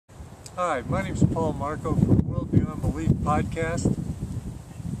Hi, my name is Paul Marco from World Beyond Belief podcast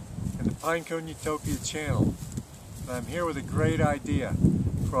and the Pinecone Utopia channel. And I'm here with a great idea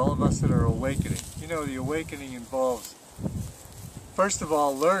for all of us that are awakening. You know, the awakening involves, first of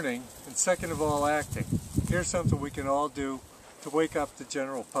all, learning, and second of all, acting. Here's something we can all do to wake up the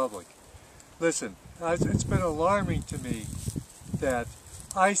general public. Listen, it's been alarming to me that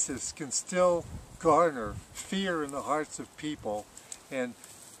ISIS can still garner fear in the hearts of people, and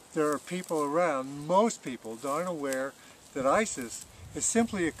there are people around, most people aren't aware that ISIS is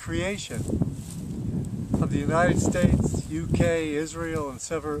simply a creation of the United States, UK, Israel, and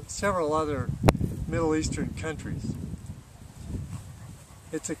several other Middle Eastern countries.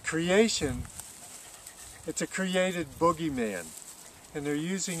 It's a creation, it's a created boogeyman, and they're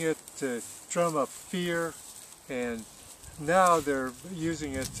using it to drum up fear, and now they're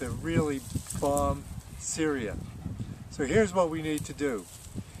using it to really bomb Syria. So here's what we need to do.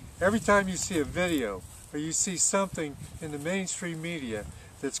 Every time you see a video or you see something in the mainstream media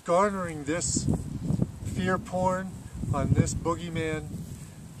that's garnering this fear porn on this boogeyman,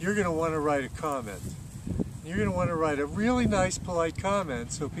 you're going to want to write a comment. You're going to want to write a really nice, polite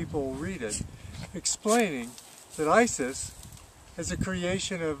comment so people will read it, explaining that ISIS is a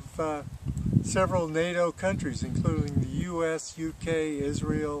creation of several NATO countries, including the US, UK,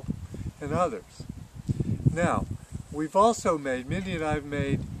 Israel, and others. Now, we've also made, Mindy and I have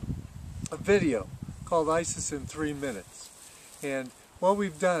made a video called ISIS in 3 minutes. And what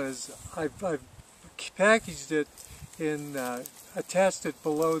we've done is I've packaged it in, attached it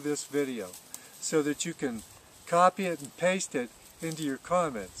below this video so that you can copy it and paste it into your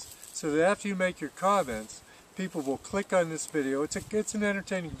comments. So that after you make your comments, people will click on this video. It's an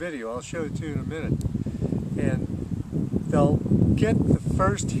entertaining video. I'll show it to you in a minute. And they'll get the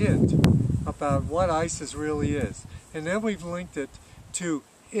first hint about what ISIS really is. And then we've linked it to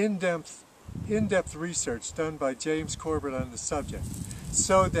in-depth research done by James Corbett on the subject,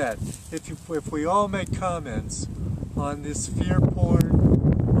 so that if we all make comments on this fear porn,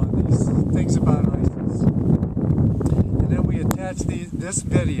 on these things about ISIS, and then we attach this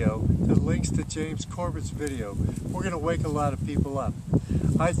video to links to James Corbett's video, we're going to wake a lot of people up.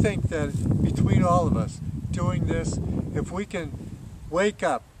 I think that between all of us doing this, if we can wake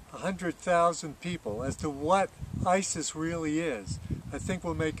up 100,000 people as to what ISIS really is, I think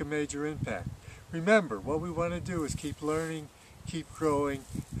we'll make a major impact. Remember, what we want to do is keep learning, keep growing,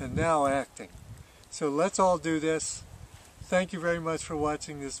 and now acting. So let's all do this. Thank you very much for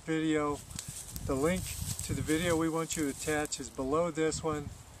watching this video. The link to the video we want you to attach is below this one.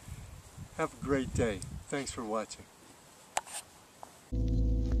 Have a great day. Thanks for watching.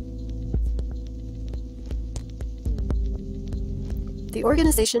 The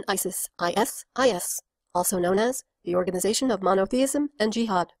organization ISIS, ISIS, also known as the Organization of Monotheism and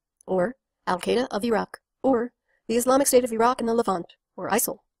Jihad, or Al-Qaeda of Iraq, or the Islamic State of Iraq and the Levant, or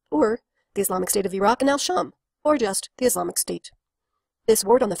ISIL, or the Islamic State of Iraq and Al-Sham, or just the Islamic State. This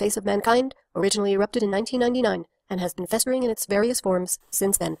ward on the face of mankind originally erupted in 1999 and has been festering in its various forms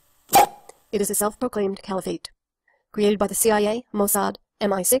since then. It is a self-proclaimed caliphate, created by the CIA, Mossad,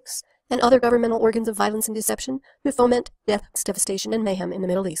 MI6, and other governmental organs of violence and deception to foment death, devastation, and mayhem in the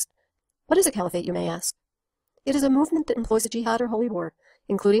Middle East. What is a caliphate, you may ask? It is a movement that employs a jihad or holy war,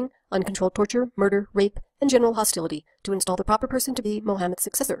 including uncontrolled torture, murder, rape, and general hostility to install the proper person to be Mohammed's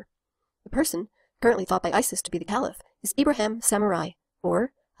successor. The person, currently thought by ISIS to be the caliph, is Ibrahim Samurai,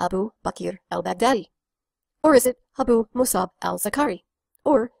 or Abu Bakr al-Baghdadi. Or is it Abu Musab al-Zakari?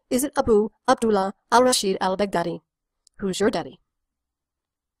 Or is it Abu Abdullah al-Rashid al-Baghdadi? Who's your daddy?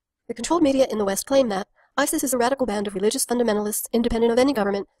 The controlled media in the West claim that ISIS is a radical band of religious fundamentalists independent of any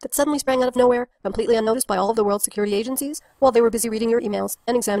government that suddenly sprang out of nowhere, completely unnoticed by all of the world's security agencies, while they were busy reading your emails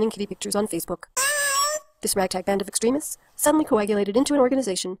and examining kitty pictures on Facebook. This ragtag band of extremists suddenly coagulated into an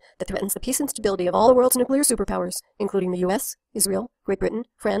organization that threatens the peace and stability of all the world's nuclear superpowers, including the US, Israel, Great Britain,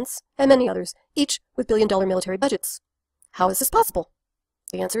 France, and many others, each with billion-dollar military budgets. How is this possible?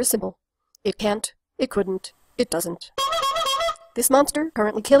 The answer is simple. It can't, it couldn't, it doesn't. This monster,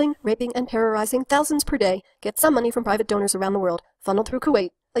 currently killing, raping, and terrorizing thousands per day, gets some money from private donors around the world, funneled through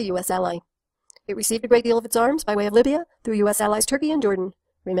Kuwait, a U.S. ally. It received a great deal of its arms by way of Libya, through U.S. allies Turkey and Jordan.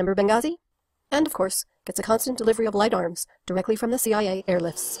 Remember Benghazi? And, of course, gets a constant delivery of light arms, directly from the CIA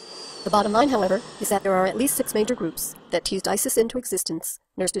airlifts. The bottom line, however, is that there are at least 6 major groups that teased ISIS into existence,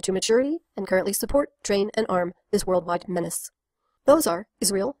 nursed it to maturity, and currently support, train, and arm this worldwide menace. Those are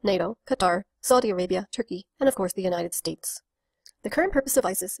Israel, NATO, Qatar, Saudi Arabia, Turkey, and of course the United States. The current purpose of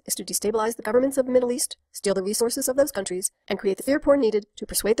ISIS is to destabilize the governments of the Middle East, steal the resources of those countries, and create the fear porn needed to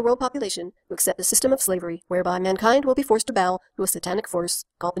persuade the world population to accept a system of slavery whereby mankind will be forced to bow to a satanic force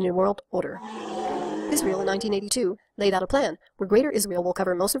called the New World Order. Israel in 1982 laid out a plan where Greater Israel will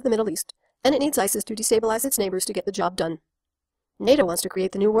cover most of the Middle East, and it needs ISIS to destabilize its neighbors to get the job done. NATO wants to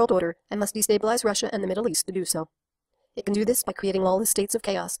create the New World Order and must destabilize Russia and the Middle East to do so. It can do this by creating lawless states of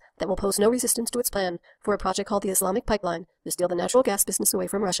chaos that will pose no resistance to its plan for a project called the Islamic Pipeline to steal the natural gas business away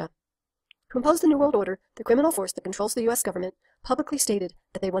from Russia. To impose the New World Order, the criminal force that controls the U.S. government publicly stated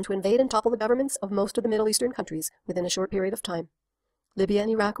that they want to invade and topple the governments of most of the Middle Eastern countries within a short period of time. Libya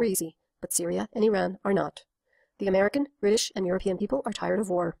and Iraq were easy, but Syria and Iran are not. The American, British, and European people are tired of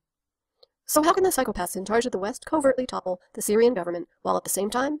war. So how can the psychopaths in charge of the West covertly topple the Syrian government while at the same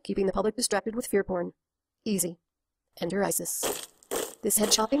time keeping the public distracted with fear porn? Easy. Enter ISIS. This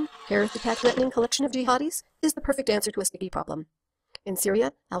head-chopping, terrorist attack-threatening collection of jihadis is the perfect answer to a sticky problem. In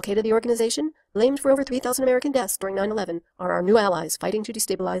Syria, Al-Qaeda, the organization, blamed for over 3,000 American deaths during 9/11, are our new allies fighting to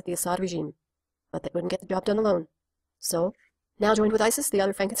destabilize the Assad regime. But they couldn't get the job done alone. So, now joined with ISIS, the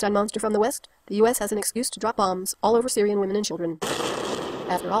other Frankenstein monster from the West, the U.S. has an excuse to drop bombs all over Syrian women and children.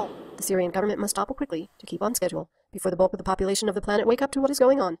 After all, the Syrian government must topple quickly to keep on schedule before the bulk of the population of the planet wake up to what is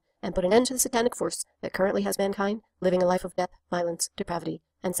going on and put an end to the satanic force that currently has mankind living a life of death, violence, depravity,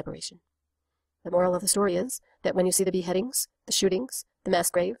 and separation. The moral of the story is that when you see the beheadings, the shootings, the mass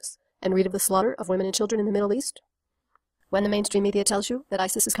graves, and read of the slaughter of women and children in the Middle East, when the mainstream media tells you that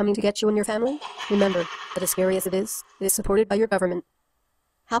ISIS is coming to get you and your family, remember that as scary as it is supported by your government.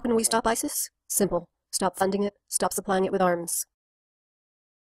 How can we stop ISIS? Simple. Stop funding it, stop supplying it with arms.